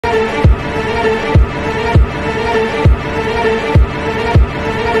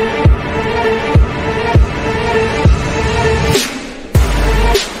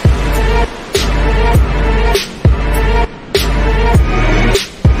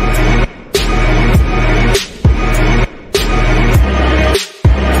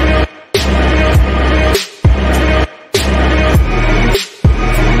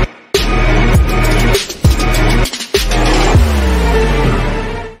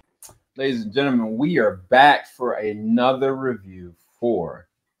ladies and gentlemen, we are back for another review for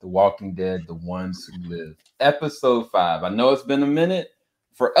The Walking Dead, The Ones Who Live, episode 5. I know it's been a minute.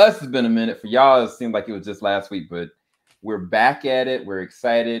 For us, it's been a minute. For y'all, it seemed like it was just last week, but we're back at it. We're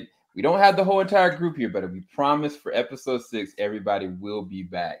excited. We don't have the whole entire group here, but we promise for episode 6, everybody will be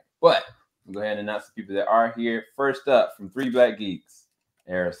back. But we'll go ahead and announce the people that are here. First up, from Three Black Geeks,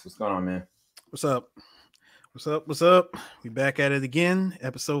 Eris, what's going on, man? What's up? What's up? We back at it again.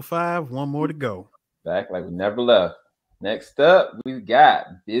 Episode 5, one more to go. Back like we never left. Next up, we got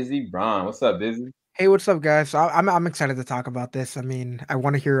Bizzy Braun. What's up, Bizzy? Hey, what's up, guys? I'm excited to talk about this. I mean, I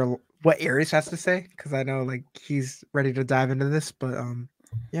want to hear what Aries has to say because I know like he's ready to dive into this. But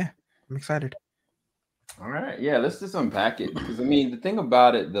yeah, I'm excited. All right, yeah, let's just unpack it because I mean, the thing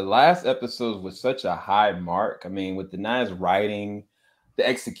about it, the last episode was such a high mark. I mean, with the nice writing, the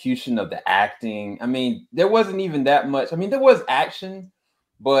execution of the acting. I mean, there wasn't even that much. I mean, there was action,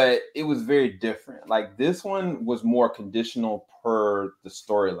 but it was very different. Like this one was more conditional per the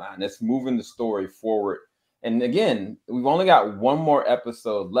storyline. It's moving the story forward. And again, we've only got one more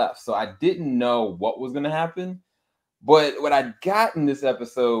episode left. So I didn't know what was going to happen. But what I got in this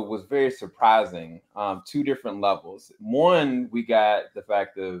episode was very surprising. 2 different levels. One, we got the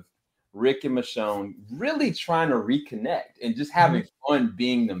fact of Rick and Michonne really trying to reconnect and just having fun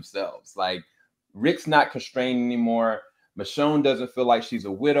being themselves. Like Rick's not constrained anymore. Michonne doesn't feel like she's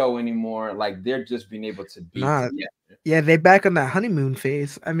a widow anymore. Like they're just being able to be together. Yeah, they back on that honeymoon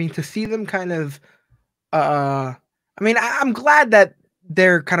phase. I mean, to see them kind of I mean, I'm glad that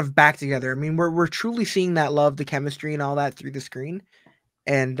they're kind of back together. I mean, we're truly seeing that love, the chemistry and all that through the screen.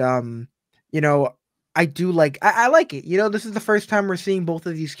 And you know, I do like I like it. You know, this is the first time we're seeing both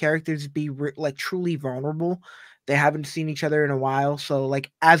of these characters be like truly vulnerable. They haven't seen each other in a while, so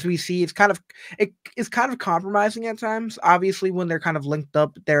like as we see, it's kind of compromising at times. Obviously, when they're kind of linked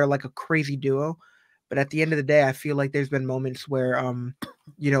up, they're like a crazy duo. But at the end of the day, I feel like there's been moments where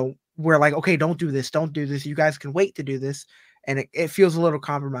you know, we're like, okay, don't do this. You guys can wait to do this, and it feels a little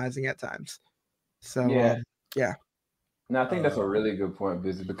compromising at times. So yeah. No, I think that's a really good point,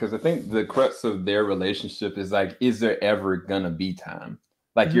 Bizzy, because I think the crux of their relationship is like, is there ever gonna be time?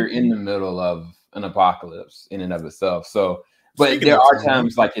 Like you're in the middle of an apocalypse in and of itself. So, but there are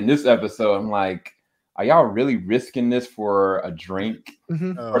times like in this episode, I'm like, are y'all really risking this for a drink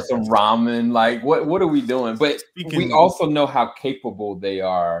or some ramen? Like, what are we doing? But we also know how capable they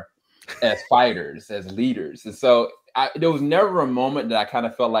are as fighters, as leaders, and so there was never a moment that I kind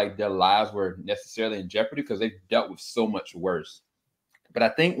of felt like their lives were necessarily in jeopardy because they dealt with so much worse. But I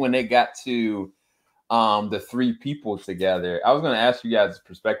think when they got to the 3 people together, I was going to ask you guys'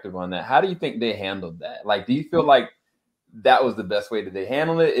 perspective on that. How do you think they handled that? Like, do you feel like that was the best way that they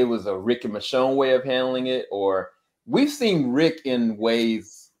handled it? It was a Rick and Michonne way of handling it, or we've seen Rick in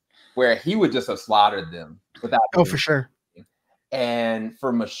ways where he would just have slaughtered them without. Oh, for sure. And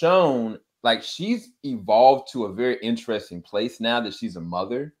for Michonne, like she's evolved to a very interesting place now that she's a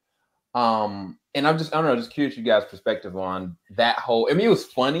mother. And I don't know, just curious you guys' perspective on that whole. I mean, it was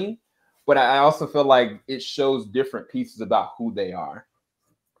funny, but I also feel like it shows different pieces about who they are.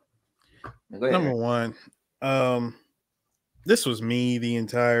 Number one, this was me the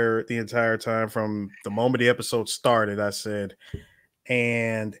entire time from the moment the episode started. I said,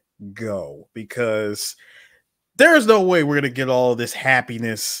 and go, because there's no way we're gonna get all this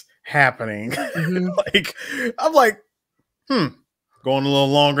happiness happening. Like I'm like, going a little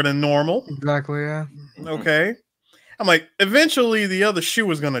longer than normal. Exactly, yeah. Okay. I'm like, eventually the other shoe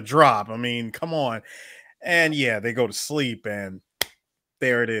is gonna drop. I mean, come on. And yeah, they go to sleep and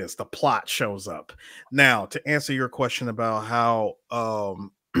there it is. The plot shows up. Now, to answer your question about how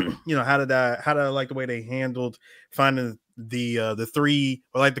you know, how did I like the way they handled finding the 3,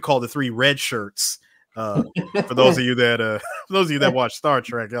 I like to call the 3 red shirts. For those of you that watch Star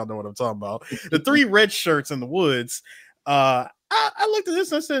Trek, y'all know what I'm talking about. The 3 red shirts in the woods. I looked at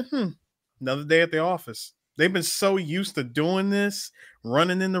this and I said, another day at the office. They've been so used to doing this,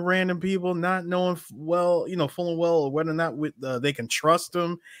 running into random people, not knowing full and well whether or not they can trust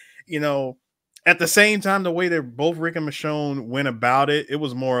them. You know, at the same time, the way that both Rick and Michonne went about it, it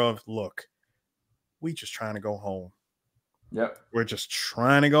was more of, look, we just trying to go home. Yep. We're just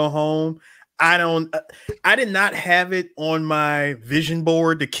trying to go home. I did not have it on my vision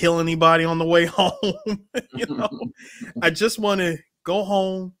board to kill anybody on the way home. You know, I just want to go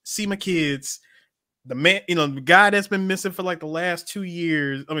home, see my kids. The man, you know, the guy that's been missing for like the last 2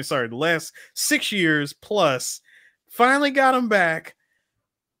 years. I mean, sorry, the last 6 years plus, finally got him back.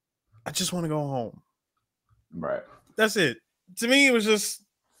 I just want to go home. Right. That's it. To me, it was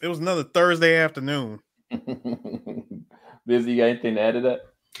another Thursday afternoon. Bizzy, you got anything to add to that?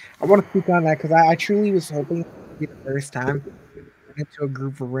 I want to speak on that because I truly was hoping it would be the first time into a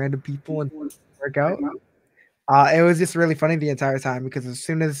group of random people and work out. It was just really funny the entire time because as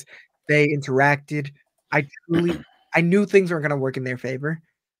soon as they interacted, I knew things weren't going to work in their favor,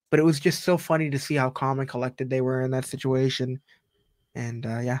 but it was just so funny to see how calm and collected they were in that situation. And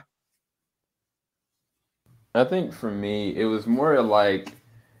yeah, I think for me, it was more like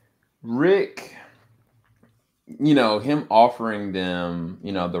Rick, him offering them,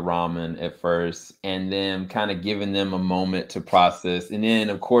 the ramen at first, and then kind of giving them a moment to process, and then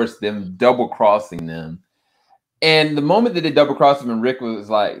of course them double crossing them. And the moment that they double crossed him, and Rick was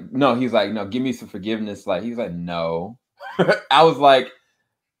like, no, he's like, no, give me some forgiveness. Like, he's like, no. I was like,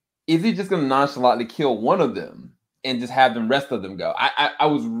 is he just going to nonchalantly kill one of them and just have the rest of them go? I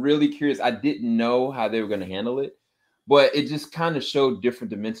was really curious. I didn't know how they were going to handle it, but it just kind of showed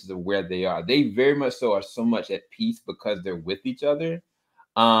different dimensions of where they are. They very much so are so much at peace because they're with each other.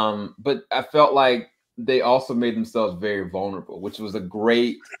 But I felt like they also made themselves very vulnerable, which was a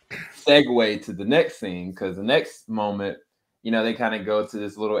great segue to the next scene, because the next moment, they kind of go to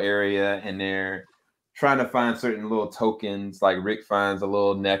this little area and they're trying to find certain little tokens. Like Rick finds a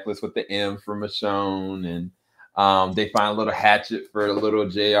little necklace with the M for Michonne, and they find a little hatchet for a little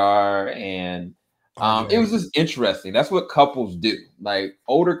JR, and it was just interesting. That's what couples do. Like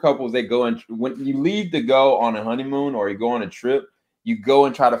older couples, they go and when you leave to go on a honeymoon or you go on a trip, you go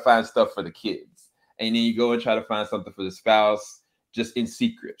and try to find stuff for the kids. And then you go and try to find something for the spouse just in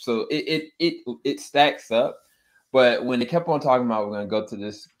secret. So it stacks up. But when they kept on talking about we're gonna go to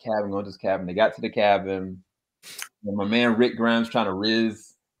this cabin, they got to the cabin. And my man Rick Grimes trying to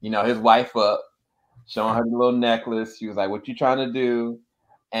riz, his wife up, showing her the little necklace. She was like, "What you trying to do?"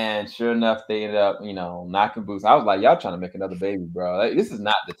 And sure enough, they ended up, knocking boots. I was like, "Y'all trying to make another baby, bro? Like, this is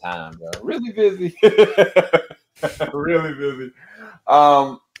not the time, bro. Really busy, really busy."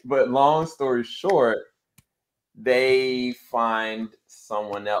 But long story short, they find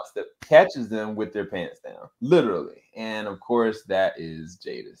someone else that catches them with their pants down, literally. And of course, that is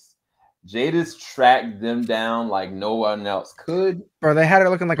Jadis. Jadis tracked them down like no one else could. Bro, they had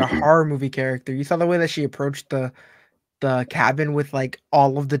her looking like a horror movie character. You saw the way that she approached the cabin with like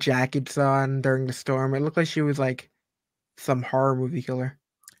all of the jackets on during the storm. It looked like she was like some horror movie killer.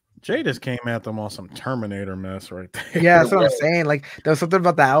 Jadis came at them on some Terminator mess right there. Yeah, that's what I'm saying. Like there was something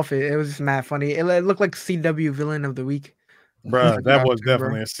about the outfit. It was just mad funny. It looked like CW villain of the week. Bro, that was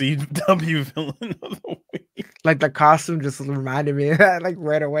definitely a CW villain of the week. Like the costume just reminded me of that, like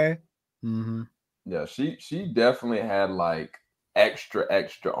right away. Mm-hmm. Yeah, she definitely had like extra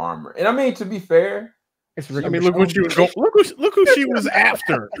armor. And I mean, to be fair, Rick I mean, look what she was going. Look who she was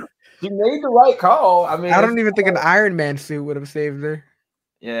after. She made the right call. I mean, I don't even think an Iron Man suit would have saved her.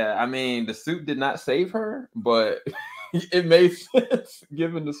 Yeah, I mean, the suit did not save her, but it made sense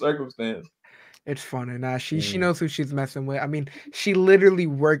given the circumstance. It's funny. Nah, she knows who she's messing with. I mean, she literally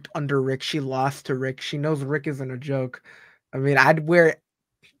worked under Rick. She lost to Rick. She knows Rick isn't a joke. I mean, I'd wear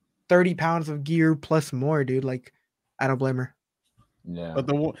 30 pounds of gear plus more, dude. Like, I don't blame her. Yeah.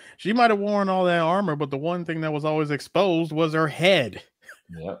 But she might have worn all that armor, but the one thing that was always exposed was her head.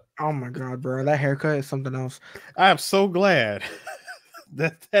 Yep. Oh my god, bro. That haircut is something else. I am so glad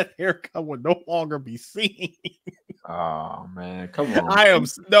that haircut would no longer be seen. Oh man, come on. I am give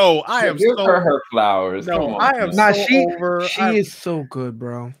so her flowers. No, come on, I am nah, so she over. She is so good,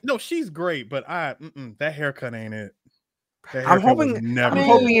 bro. No, she's great, but that haircut ain't it. I'm hoping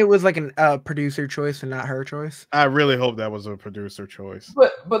it was like a producer choice and not her choice. I really hope that was a producer choice.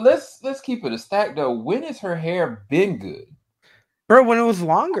 But let's keep it a stack though. When has her hair been good? Bro, when it was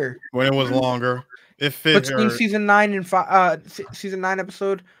longer. When it was longer. It fit between her. season 9 and season 9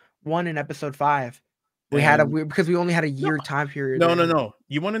 episode 1 and episode 5. We had because we only had a year time period. No.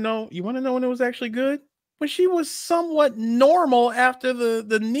 You want to know when it was actually good? When she was somewhat normal after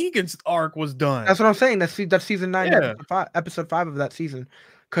the Negan's arc was done. That's what I'm saying. That's season 9, episode 5 of that season.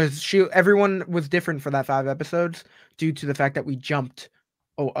 Because everyone was different for that 5 episodes due to the fact that we jumped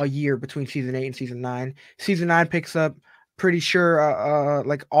a year between season 8 and season 9. Season 9 picks up. Pretty sure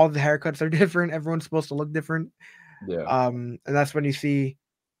like all the haircuts are different. Everyone's supposed to look different. Yeah. And that's when you see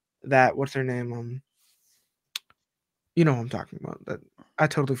that what's her name? You know what I'm talking about. That I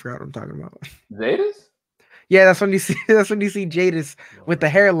totally forgot what I'm talking about. Jadis? Yeah, that's when you see Jadis with the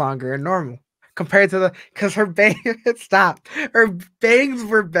hair longer and normal. Compared to because her bangs stopped. Her bangs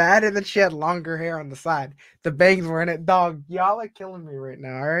were bad and then she had longer hair on the side. The bangs were in it. Dog, y'all are killing me right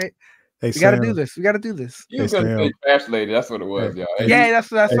now, all right? Hey, we gotta do this. We gotta do this. You was gonna say trash lady. That's what it was, y'all. Yeah, that's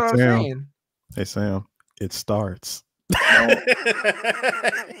what I'm saying. Hey Sam, it starts.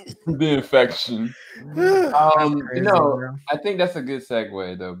 The infection. Crazy, bro. I think that's a good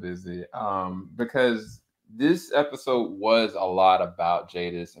segue though, Bizzy. Because this episode was a lot about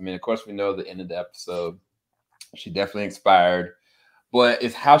Jadis. I mean, of course, we know the end of the episode. She definitely expired, but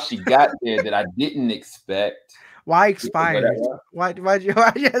it's how she got there that I didn't expect. Why expired? Why'd you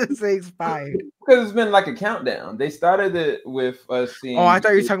have to say expired? Because it's been like a countdown. They started it with us seeing. Oh, I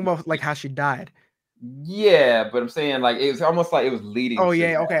thought you were talking about like how she died. Yeah, but I'm saying like it was almost like it was leading. Oh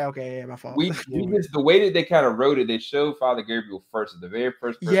yeah, okay, yeah, my fault. We just the way that they kind of wrote it, they showed Father Gabriel first at the very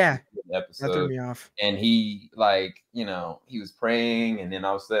first episode. That threw me off. And he like, he was praying, and then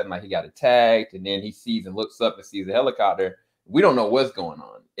all of a sudden like he got attacked, and then he sees and looks up and sees a helicopter. We don't know what's going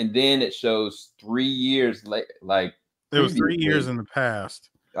on. And then it shows 3 years later, like it was 3 years in the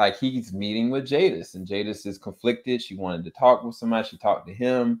past. Like he's meeting with Jadis, and Jadis is conflicted. She wanted to talk with somebody, she talked to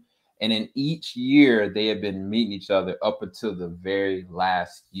him. And in each year, they have been meeting each other up until the very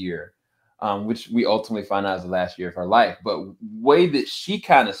last year, which we ultimately find out is the last year of her life. But way that she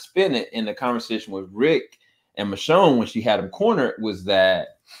kind of spin it in the conversation with Rick and Michonne when she had him cornered was that,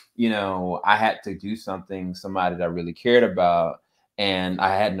 I had to do somebody that I really cared about, and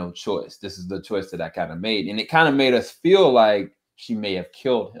I had no choice. This is the choice that I kind of made. And it kind of made us feel like she may have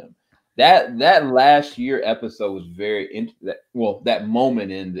killed him. That last year episode was that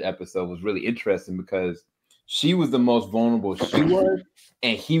moment in the episode was really interesting because she was the most vulnerable she was,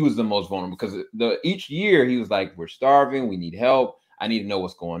 and he was the most vulnerable because each year he was like, we're starving, we need help, I need to know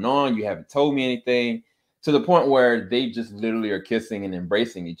what's going on, you haven't told me anything, to the point where they just literally are kissing and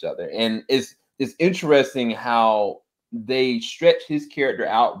embracing each other. And it's interesting how they stretch his character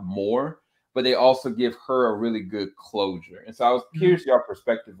out more, but they also give her a really good closure. And so I was curious your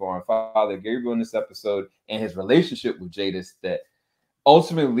perspective on Father Gabriel in this episode and his relationship with Jadis that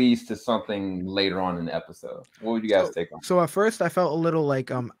ultimately leads to something later on in the episode. What would you guys take on? So at first I felt a little like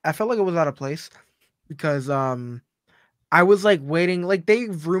I felt like it was out of place because I was like waiting, like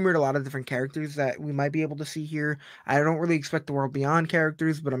they've rumored a lot of different characters that we might be able to see here. I don't really expect the World Beyond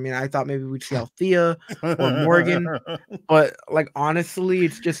characters, but I mean, I thought maybe we'd see Althea or Morgan. But like honestly,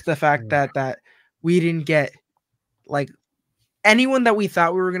 it's just the fact that we didn't get like anyone that we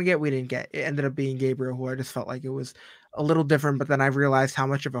thought we were gonna get, we didn't get. It ended up being Gabriel, who I just felt like it was a little different. But then I realized how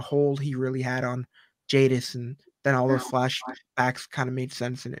much of a hold he really had on Jadis, and then all those flashbacks kind of made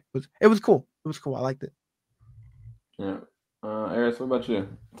sense, and it was cool. It was cool. I liked it. Yeah. Eris, what about you?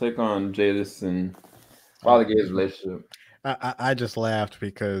 Take on Jadis and Father Gabe's relationship. I just laughed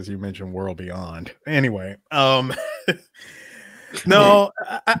because you mentioned World Beyond. Anyway, no,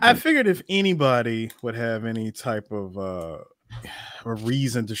 I figured if anybody would have any type of a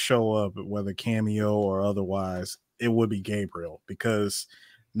reason to show up, whether cameo or otherwise, it would be Gabriel, because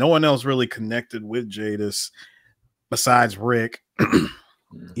no one else really connected with Jadis besides Rick,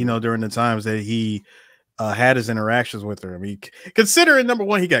 during the times that he had his interactions with her. I mean, considering number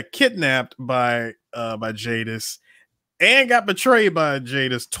one, he got kidnapped by Jadis and got betrayed by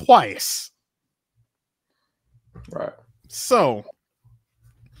Jadis twice. Right. So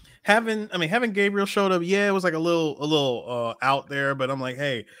having Gabriel showed up, yeah, it was like a little out there, but I'm like,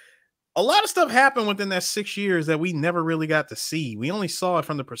 hey, a lot of stuff happened within that 6 years that we never really got to see. We only saw it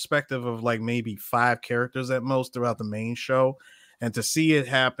from the perspective of like maybe 5 characters at most throughout the main show, and to see it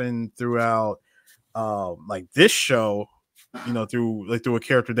happen throughout like this show, through a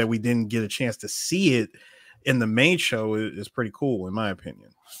character that we didn't get a chance to see it in the main show is pretty cool, in my opinion.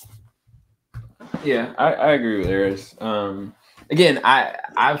 Yeah, I agree with Eris. Again,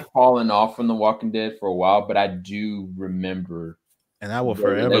 I've fallen off from The Walking Dead for a while, but I do remember, and I will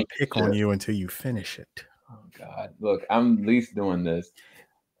forever pick on you until you finish it. Oh God, look, I'm at least doing this.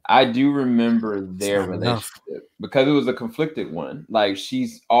 I do remember their relationship because it was a conflicted one. Like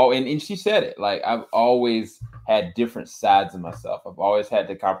she's and she said it. Like I've always had different sides of myself. I've always had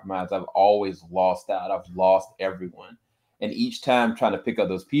to compromise. I've always lost out. I've lost everyone. And each time trying to pick up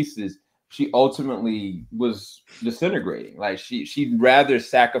those pieces, she ultimately was disintegrating. Like she'd rather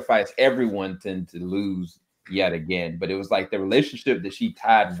sacrifice everyone than to lose yet again. But it was like the relationship that she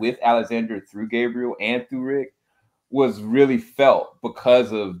tied with Alexandra through Gabriel and through Rick was really felt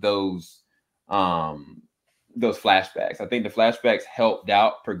because of those flashbacks. I think the flashbacks helped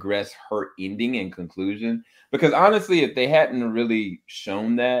out progress her ending and conclusion, because honestly, if they hadn't really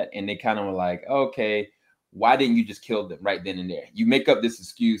shown that and they kind of were like, okay, why didn't you just kill them right then and there? You make up this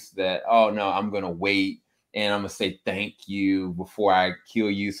excuse that, oh no, I'm going to wait and I'm going to say thank you before I kill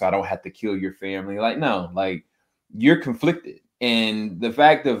you so I don't have to kill your family. Like, no, like you're conflicted. And the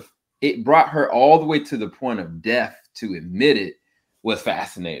fact of it brought her all the way to the point of death to admit it was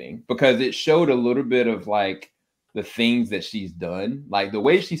fascinating, because it showed a little bit of like the things that she's done. Like the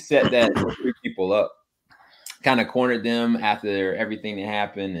way she set that three people up, kind of cornered them after everything that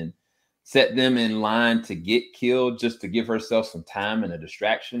happened and set them in line to get killed just to give herself some time and a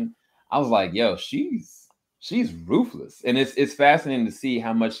distraction. I was like, yo, she's ruthless. And it's fascinating to see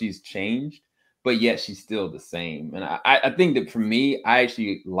how much she's changed, but yet she's still the same. And I think that for me, I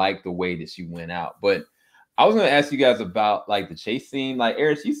actually like the way that she went out. But I was going to ask you guys about like the chase scene. Like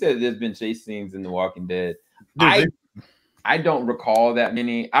Eris, you said there's been chase scenes in The Walking Dead. I don't recall that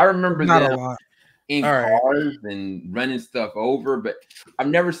many. I remember Not them a lot. in cars and running stuff over, but I've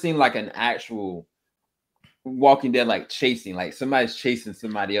never seen like an actual Walking Dead like chasing, like somebody's chasing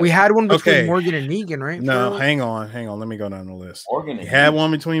somebody else. We had one between Morgan and Negan, right? No, hang on. Let me go down the list. Morgan you had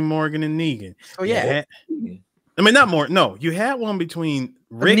one between Morgan and Negan. Oh yeah. I mean, not more. No, you had one between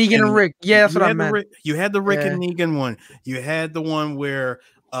Rick Negan and Rick. Yeah, that's what I meant. You had the Rick and Negan one. You had the one where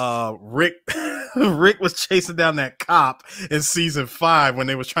Rick was chasing down that cop in season 5 when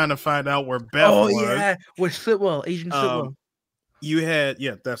they was trying to find out where Beth was. Oh yeah, with Sitwell, Agent Sitwell. You had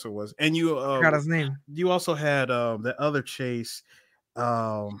that's what it was, and you forgot his name. You also had the other chase.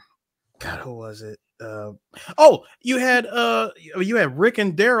 God, who was it? You had Rick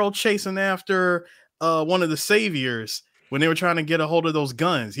and Daryl chasing after one of the saviors when they were trying to get a hold of those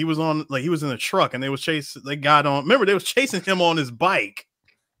guns. He was in a truck and they was chasing. They got on. Remember, they was chasing him on his bike.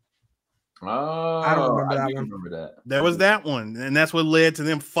 Oh, I don't remember that one. Remember that. There was that one, and that's what led to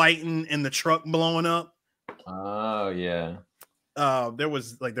them fighting and the truck blowing up. Oh yeah. There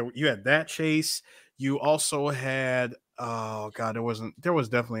was you had that chase. You also had there was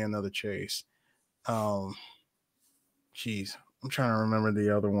definitely another chase. Geez, I'm trying to remember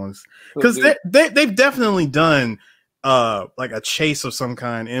the other ones because they've definitely done like a chase of some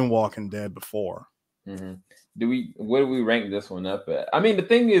kind in Walking Dead before. Mm-hmm. What do we rank this one up at? I mean, the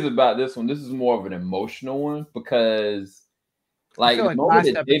thing is about this one, this is more of an emotional one because like the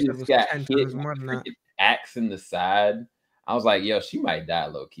moment that Davis got hit with the axe in the side, I was like, yo, she might die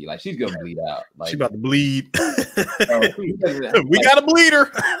low key. Like she's gonna bleed out. Like she's about to bleed. We gotta bleed her.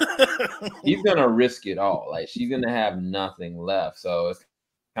 He's gonna risk it all. Like she's gonna have nothing left. So it's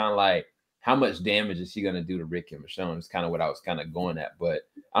kind of like, how much damage is she gonna do to Rick and Michonne? It's kind of what I was kind of going at. But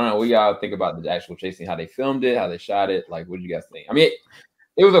I don't know. What y'all think about the actual chasing? How they filmed it? How they shot it? Like, what do you guys think? I mean,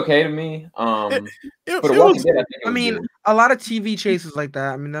 it was okay to me. A lot of TV chases like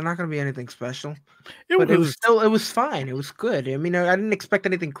that. I mean, they're not going to be anything special. It was fine. It was good. I mean, I didn't expect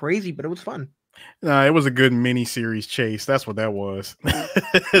anything crazy, but it was fun. No, it was a good mini-series chase. That's what that was.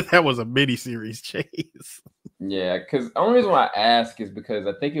 That was a mini-series chase. Yeah, because the only reason why I ask is because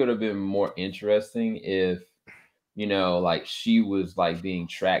I think it would have been more interesting if, like she was like being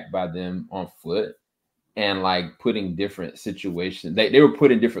tracked by them on foot and like putting different situations. They were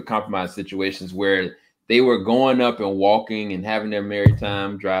put in different compromised situations where they were going up and walking and having their merry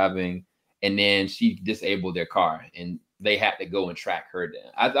time driving, and then she disabled their car and they had to go and track her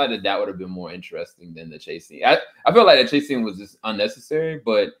down. I thought that would have been more interesting than the chase scene. I feel like the chase scene was just unnecessary,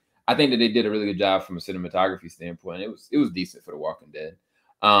 but I think that they did a really good job from a cinematography standpoint. It was decent for The Walking Dead.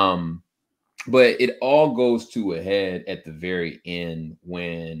 But it all goes to a head at the very end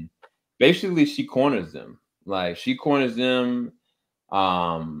when basically she corners them. Like she corners them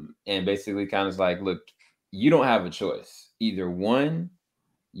and basically kind of like, look, you don't have a choice. Either one,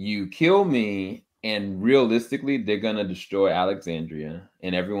 you kill me and realistically they're going to destroy Alexandria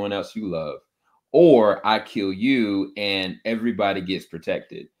and everyone else you love, or I kill you and everybody gets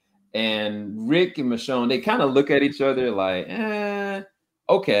protected. And Rick and Michonne, they kind of look at each other like,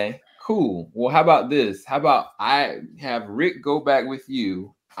 okay, cool. Well, how about this? How about I have Rick go back with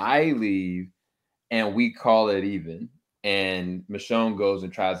you, I leave, and we call it even. And Michonne goes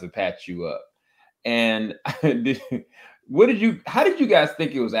and tries to patch you up. And how did you guys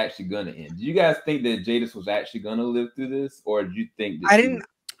think it was actually going to end? Did you guys think that Jadis was actually going to live through this? Or did you think that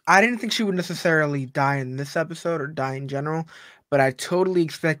I didn't think she would necessarily die in this episode or die in general, but I totally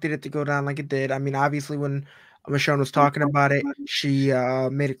expected it to go down like it did. I mean, obviously when Michonne was talking about it, she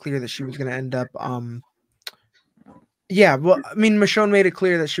made it clear that she was going to end up Michonne made it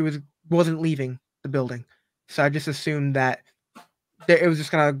clear that she wasn't leaving the building. So I just assumed that it was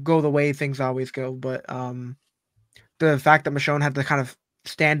just going to go the way things always go, but the fact that Michonne had to kind of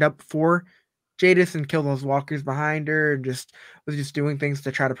stand up for Jadis and kill those walkers behind her and was just doing things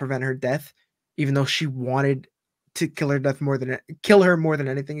to try to prevent her death, even though she wanted to kill her more than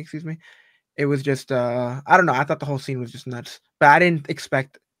anything, excuse me. It was just I don't know, I thought the whole scene was just nuts. But I didn't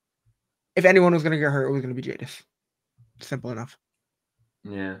expect if anyone was gonna get hurt, it was gonna be Jadis. Simple enough.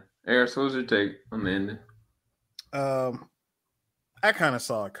 Yeah. Eris, what was your take on the ending? I kind of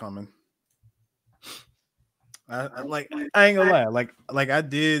saw it coming. I ain't gonna lie. Like I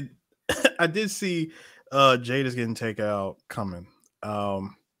did I did see Jada's getting takeout coming.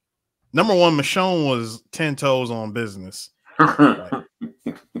 Number one, Michonne was 10 toes on business. Like,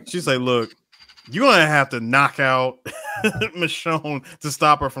 she's like, look, you're gonna have to knock out Michonne to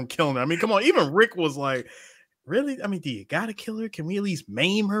stop her from killing her. I mean, come on, even Rick was like, really? I mean, do you gotta kill her? Can we at least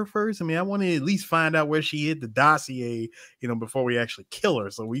maim her first? I mean, I want to at least find out where she hid the dossier, before we actually kill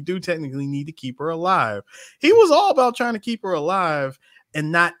her. So we do technically need to keep her alive. He was all about trying to keep her alive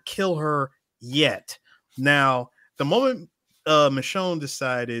and not kill her yet. Now, the moment Michonne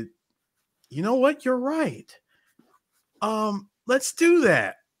decided, you know what, you're right. Let's do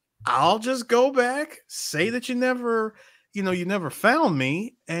that. I'll just go back, say that you never found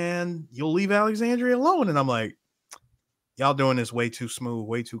me, and you'll leave Alexandria alone. And I'm like, y'all doing this way too smooth,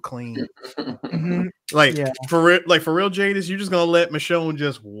 way too clean. For real, Jadis, you're just gonna let Michonne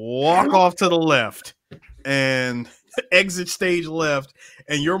just walk off to the left and exit stage left,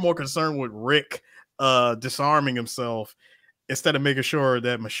 and you're more concerned with Rick disarming himself instead of making sure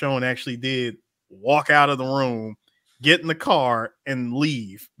that Michonne actually did walk out of the room, get in the car, and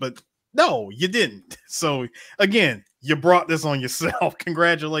leave. But no, you didn't. So again, you brought this on yourself.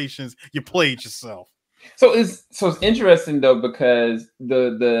 Congratulations, you played yourself. So it's interesting though, because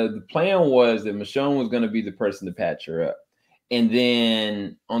the plan was that Michonne was going to be the person to patch her up, and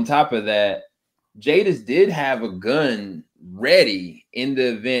then on top of that, Jadis did have a gun ready in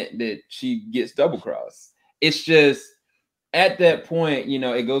the event that she gets double crossed. It's just at that point,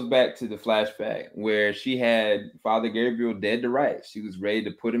 it goes back to the flashback where she had Father Gabriel dead to rights. She was ready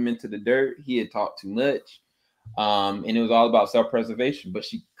to put him into the dirt. He had talked too much. And it was all about self-preservation, but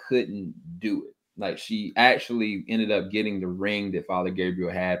she couldn't do it. Like, she actually ended up getting the ring that Father Gabriel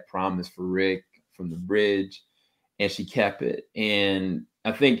had promised for Rick from the bridge, and she kept it. And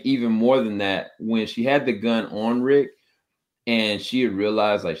I think even more than that, when she had the gun on Rick and she had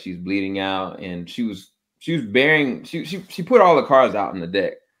realized like she's bleeding out, and she put all the cards out on the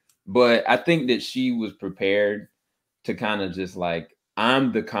deck. But I think that she was prepared to kind of just like,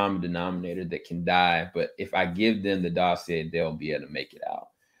 I'm the common denominator that can die, but if I give them the dossier, they'll be able to make it out.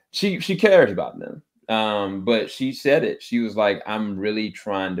 She cares about them. But she said it. She was like, I'm really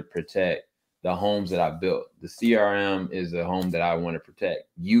trying to protect the homes that I built. The CRM is a home that I want to protect.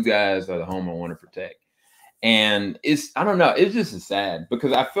 You guys are the home I want to protect. And I don't know, it's just sad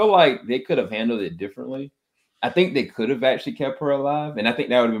because I feel like they could have handled it differently. I think they could have actually kept her alive, and I think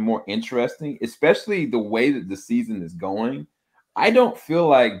that would have been more interesting, especially the way that the season is going. I don't feel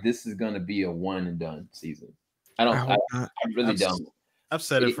like this is going to be a one and done season. I really don't. I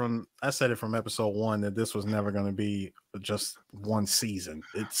said it from episode 1 that this was never going to be just one season.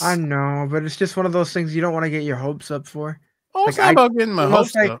 I know, but it's just one of those things you don't want to get your hopes up for. Oh, it's not about getting my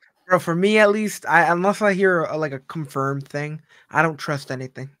hopes up. Bro, for me at least, unless I hear a confirmed thing, I don't trust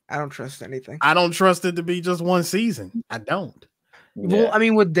anything. I don't trust it to be just one season. I don't. Well, I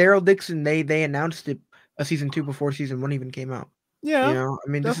mean, with Daryl Dixon, they announced it a season 2 before season 1 even came out. Yeah, I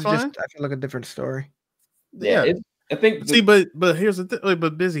mean, this is fine. Just I feel like a different story. Yeah. I think. See, but here's the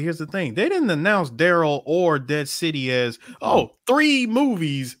but Bizzy. Here's the thing. They didn't announce Daryl or Dead City as 3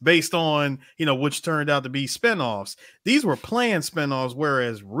 movies based on which turned out to be spinoffs. These were planned spinoffs,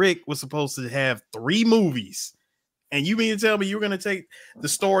 whereas Rick was supposed to have 3 movies. And you mean to tell me you're going to take the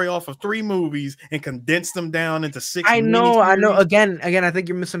story off of 3 movies and condense them down into 6? I know. Again, I think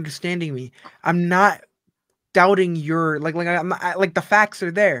you're misunderstanding me. I'm not doubting your like the facts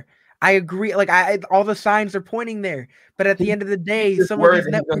are there. I agree. Like all the signs are pointing there, but at the end of the day, some of these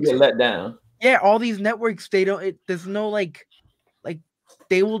networks get let down. Yeah, all these networks, there's no like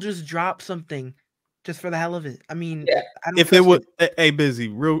they will just drop something just for the hell of it. I mean, if it would,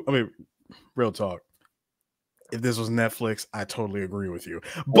 Bizzy, real talk. If this was Netflix, I totally agree with you.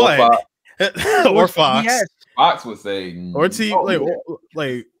 But or Fox, yes. Fox would say, or T,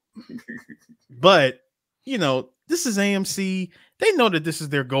 but this is AMC. They know that this is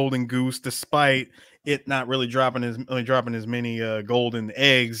their golden goose, despite it not really dropping as many golden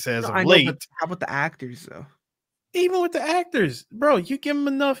eggs as of late. Know, how about the actors, though? Even with the actors, bro, you give them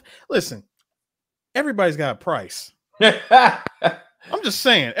enough. Listen, everybody's got a price. I'm just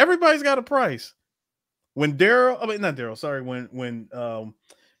saying, everybody's got a price. When when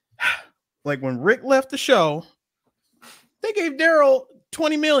Rick left the show, they gave Daryl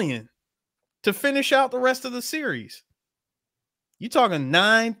 $20 million to finish out the rest of the series. You talking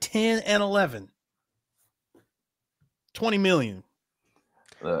 9, 10, and 11. $20 million.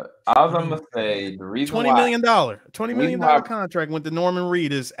 Look, I was gonna say the reason $20 million contract went to Norman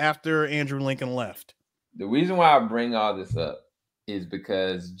Reedus after Andrew Lincoln left. The reason why I bring all this up is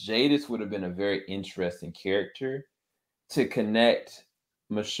because Jadis would have been a very interesting character to connect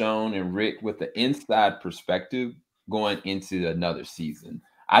Michonne and Rick with the inside perspective going into another season.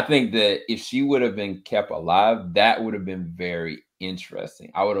 I think that if she would have been kept alive, that would have been very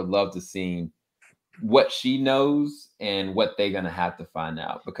interesting. I would have loved to see what she knows and what they're going to have to find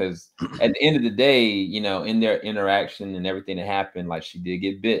out, because at the end of the day, you know, in their interaction and everything that happened, like, she did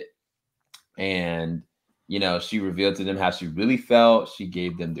get bit, and you know, she revealed to them how she really felt. She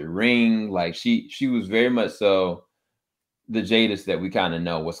gave them the ring. Like, she was very much so the Jadis that we kind of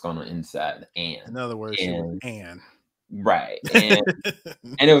know what's going on inside Anne. In other words, she was Anne. Right. And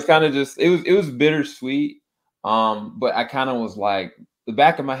and it was kind of just, it was bittersweet. But I kind of was like, the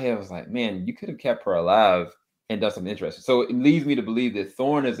back of my head was like, man, you could have kept her alive and done something interesting. So it leads me to believe that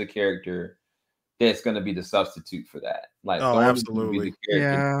Thorne is a character that's going to be the substitute for that. Like, oh, Thorne absolutely.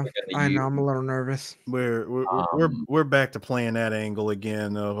 Yeah, I know. I'm a little nervous. We're back to playing that angle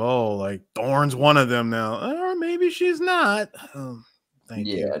again of, oh, like Thorne's one of them now, or maybe she's not. Thank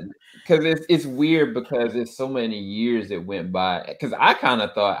you. Because it's weird, because it's so many years that went by. Because I kind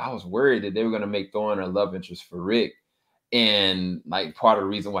of thought, I was worried that they were going to make Thorne a love interest for Rick, and like part of the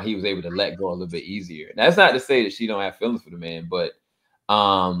reason why he was able to let go a little bit easier. That's not to say that she don't have feelings for the man, but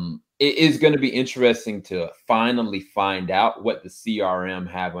it is going to be interesting to finally find out what the CRM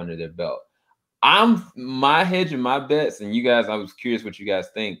have under their belt. I'm my hedge and my bets, and you guys, I was curious what you guys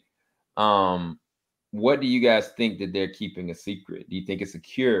think. What do you guys think that they're keeping a secret? Do you think it's a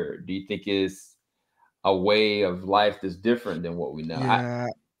cure? Do you think it's a way of life that's different than what we know? Yeah,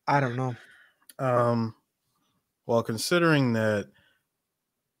 I don't know. Well, considering that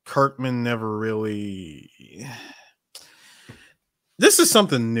Kirkman never really... This is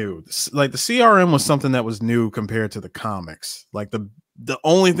something new. Like, the CRM was something that was new compared to the comics. Like, the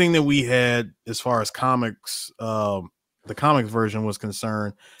only thing that we had as far as comics, the comics version was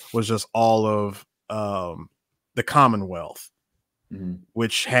concerned, was just all of the Commonwealth,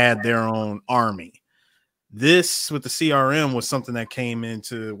 which had their own army. This with the CRM was something that came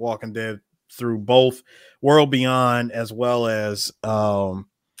into Walking Dead through both World Beyond as well as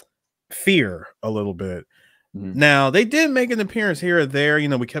Fear a little bit. Now, they did make an appearance here or there. You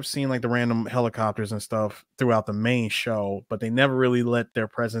know, we kept seeing like the random helicopters and stuff throughout the main show, but they never really let their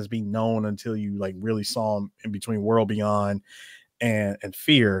presence be known until you like really saw them in between World Beyond and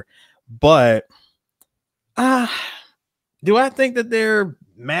Fear. But do I think that their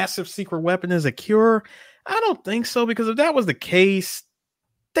massive secret weapon is a cure? I don't think so, because if that was the case,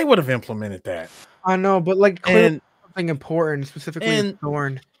 they would have implemented that. I know, but like something important, specifically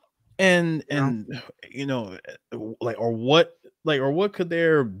Thorne. And you know, or what could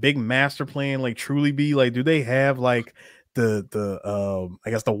their big master plan like truly be? Like, do they have like the I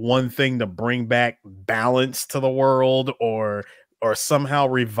guess the one thing to bring back balance to the world, or somehow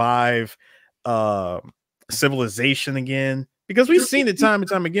revive civilization again? Because we've seen it time and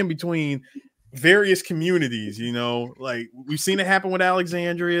time again between various communities, you know, like we've seen it happen with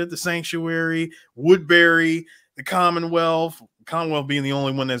Alexandria, the Sanctuary, Woodbury, the Commonwealth being the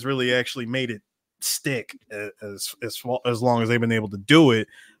only one that's really actually made it stick as long as they've been able to do it.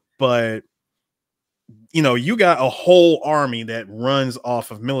 But you know, you got a whole army that runs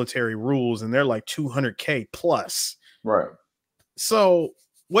off of military rules, and they're like 200K plus, right? So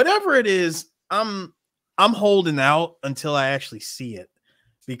whatever it is, I'm holding out until I actually see it,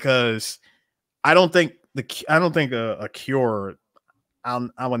 because I don't think a cure.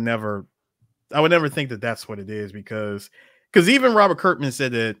 I would never think that that's what it is, because even Robert Kirkman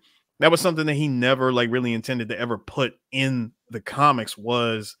said that was something that he never like really intended to ever put in the comics,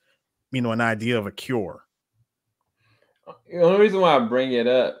 was, you know, an idea of a cure. The only reason why I bring it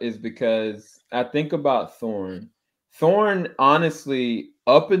up is because I think about Thorne. Thorne, honestly,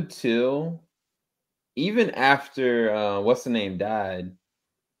 up until even after what's the name died,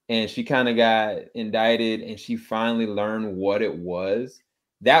 and she kind of got indicted, and she finally learned what it was,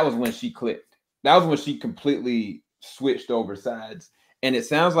 that was when she clicked. That was when she completely switched over sides. And it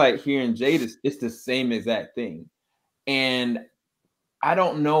sounds like here in Jadis, it's the same exact thing. And I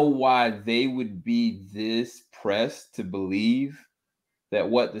don't know why they would be this pressed to believe that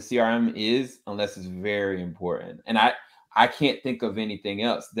what the CRM is, unless it's very important. And I can't think of anything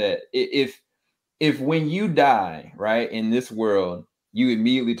else that if when you die, right, in this world, you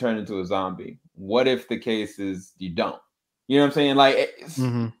immediately turn into a zombie. What if the case is you don't? You know what I'm saying? Like,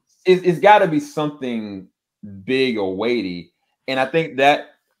 it's got to be something big or weighty. And I think that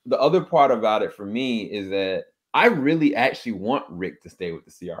the other part about it for me is that I really actually want Rick to stay with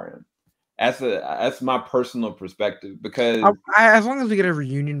the CRM. That's my personal perspective, because as long as we get a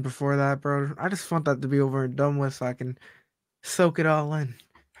reunion before that, bro, I just want that to be over and done with, so I can soak it all in.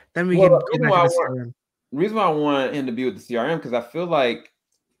 Then we Well, can the go back to the CRM. reason why I want him to be with the CRM, because I feel like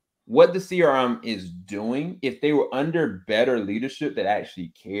what the CRM is doing, if they were under better leadership that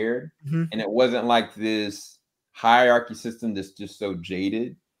actually cared, and it wasn't like this hierarchy system that's just so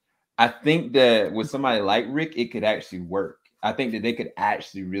jaded, I think that with somebody like Rick, it could actually work. I think that they could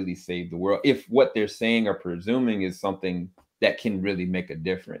actually really save the world if what they're saying or presuming is something that can really make a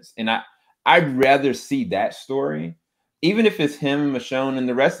difference. And I'd rather see that story, even if it's him, Michonne, and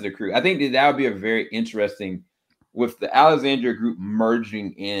the rest of the crew. I think that would be a very interesting, with the Alexandria group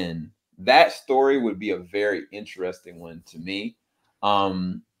merging in, that story would be a very interesting one to me.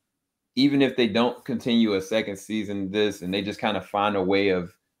 Even if they don't continue a second season this and they just kind of find a way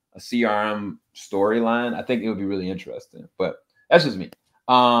of a CRM storyline, I think it would be really interesting. But that's just me.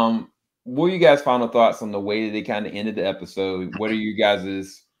 What are you guys' final thoughts on the way that they kind of ended the episode? What are you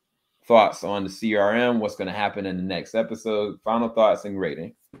guys' thoughts on the CRM? What's going to happen in the next episode? Final thoughts and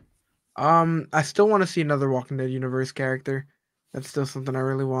rating. I still want to see another Walking Dead universe character. That's still something I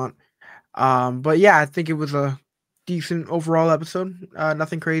really want. But yeah, I think it was a decent overall episode.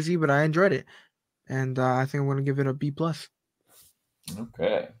 Nothing crazy, but I enjoyed it, and I think I'm going to give it a B+.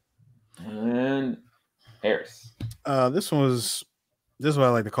 Okay, and Harris. This is what I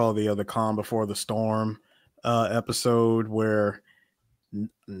like to call the calm before the storm episode, where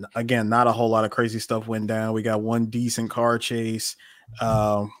again, not a whole lot of crazy stuff went down. We got one decent car chase.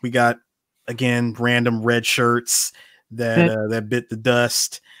 We got, again, random red shirts that bit the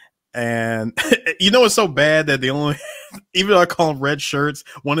dust. And you know, it's so bad that even though I call them red shirts,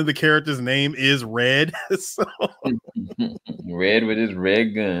 one of the characters' name is Red. So Red with his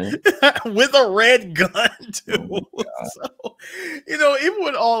red gun. With a red gun too. Oh, so, you know, even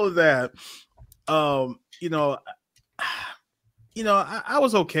with all of that, you know, I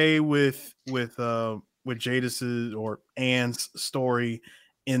was okay with Jadis's or Anne's story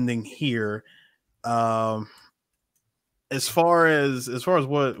ending here. As far as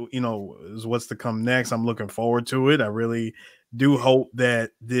what, you know, is what's to come next, I'm looking forward to it. I really do hope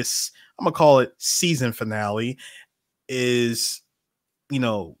that this, I'm gonna call it season finale, is, you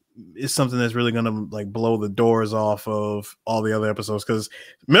know, is something that's really gonna like blow the doors off of all the other episodes. Because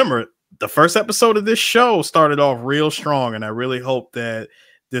remember, the first episode of this show started off real strong, and I really hope that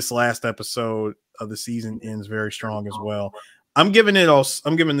this last episode of the season ends very strong as well. I'm giving it all.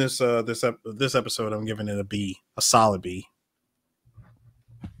 I'm giving this episode. I'm giving it a B, a solid B.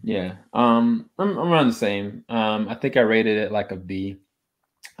 Yeah, I'm around the same. I think I rated it like a B.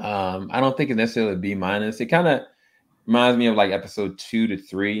 I don't think it's necessarily a B minus. It kind of reminds me of like episode 2 to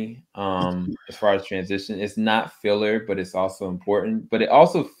 3. As far as transition, it's not filler, but it's also important. But it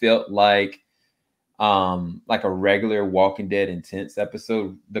also felt like a regular Walking Dead intense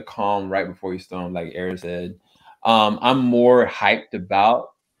episode. The calm right before you storm, like Eric said. I'm more hyped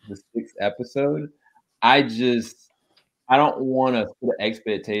about the 6th episode. I don't want to put an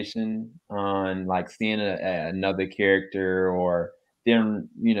expectation on like seeing another character or them,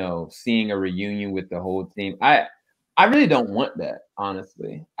 you know, seeing a reunion with the whole team. I really don't want that,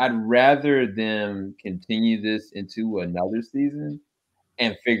 honestly. I'd rather them continue this into another season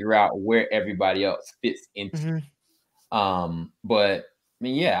and figure out where everybody else fits into. But I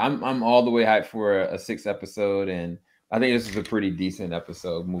mean, yeah, I'm all the way hyped for a 6th episode, and I think this is a pretty decent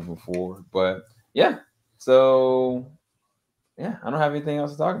episode moving forward. But yeah, so yeah, I don't have anything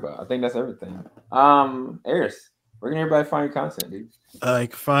else to talk about. I think that's everything. Eris, where can everybody find your content, dude? You can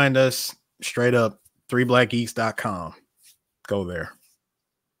find us straight up 3blackgeeks.com. Go there.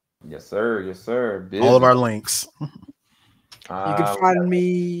 Yes, sir. Yes, sir. Bizzy. All of our links. You can find me.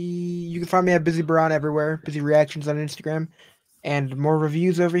 You can find me at Bizzy Brown everywhere. Bizzy Reactions on Instagram, and more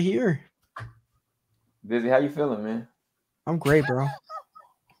reviews over here. Bizzy, how you feeling, man? I'm great, bro.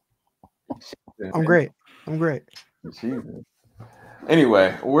 I'm great. Jesus.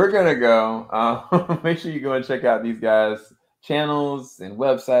 Anyway, we're gonna go. Make sure you go and check out these guys' channels and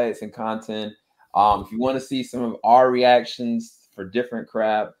websites and content. If you want to see some of our reactions for different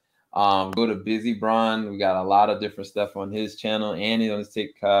crap, go to Bizzy Braun. We got a lot of different stuff on his channel and on his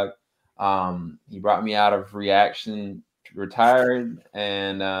TikTok. He brought me out of reaction, retired,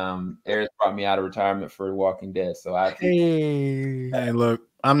 and Eric brought me out of retirement for Walking Dead. So hey, look,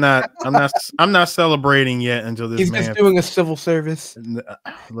 I'm not celebrating yet until this. He's just doing a civil service.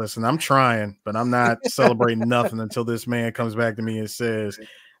 Listen, I'm trying, but I'm not celebrating nothing until this man comes back to me and says,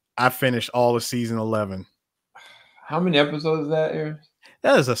 I finished all of season 11. How many episodes is that, Eric?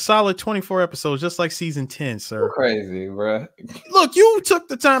 That is a solid 24 episodes, just like season 10, sir. You're crazy, bro. Look, you took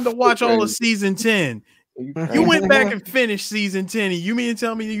the time to watch all of season 10. You went back and finished season 10. And you mean to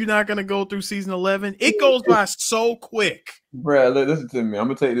tell me you're not gonna go through season 11? It goes by so quick. Bruh, listen to me. I'm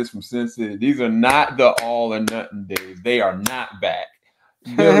gonna take this from Sin City. These are not the all or nothing days. They are not back.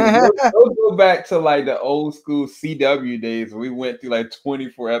 They'll go back to like the old school CW days where we went through like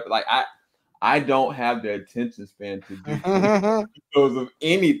 24 episodes. Like I don't have the attention span to do shows of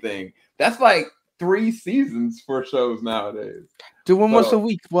anything. That's like 3 seasons for shows nowadays. Do one once a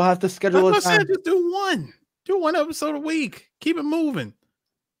week. We'll have to schedule a time. Just do one. Do one episode a week. Keep it moving.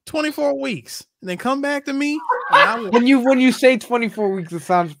 24 weeks. And then come back to me. When you say 24 weeks, it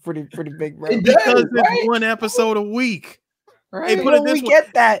sounds pretty big, bro. Because it's one episode a week. Right. Hey, we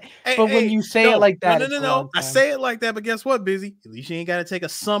get that. But when you say it like that, no. I say it like that, but guess what, Bizzy? At least you ain't got to take a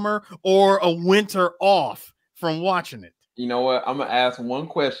summer or a winter off from watching it. You know what? I'm gonna ask one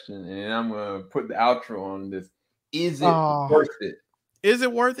question, and I'm gonna put the outro on this. Is it worth it? Is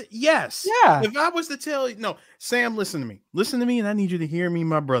it worth it? Yes. Yeah. If I was to tell you, no, Sam, listen to me. Listen to me, and I need you to hear me,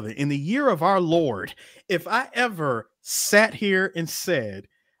 my brother. In the year of our Lord, if I ever sat here and said,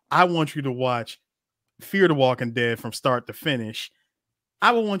 I want you to watch Fear the Walking Dead from start to finish,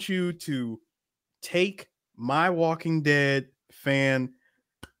 I would want you to take my Walking Dead fan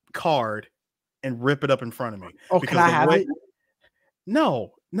card and rip it up in front of me. Oh, can I have it?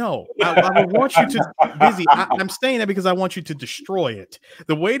 No. I would want you to, Bizzy. I'm saying that because I want you to destroy it.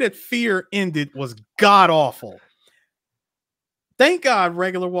 The way that Fear ended was god awful. Thank God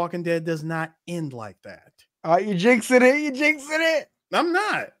regular Walking Dead does not end like that. You jinxing it. You jinxing it. I'm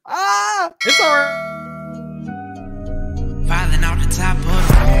not. It's all right. Filing out the top of the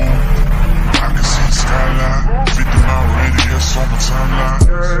I can see the skyline, 50-mile radius on my timeline.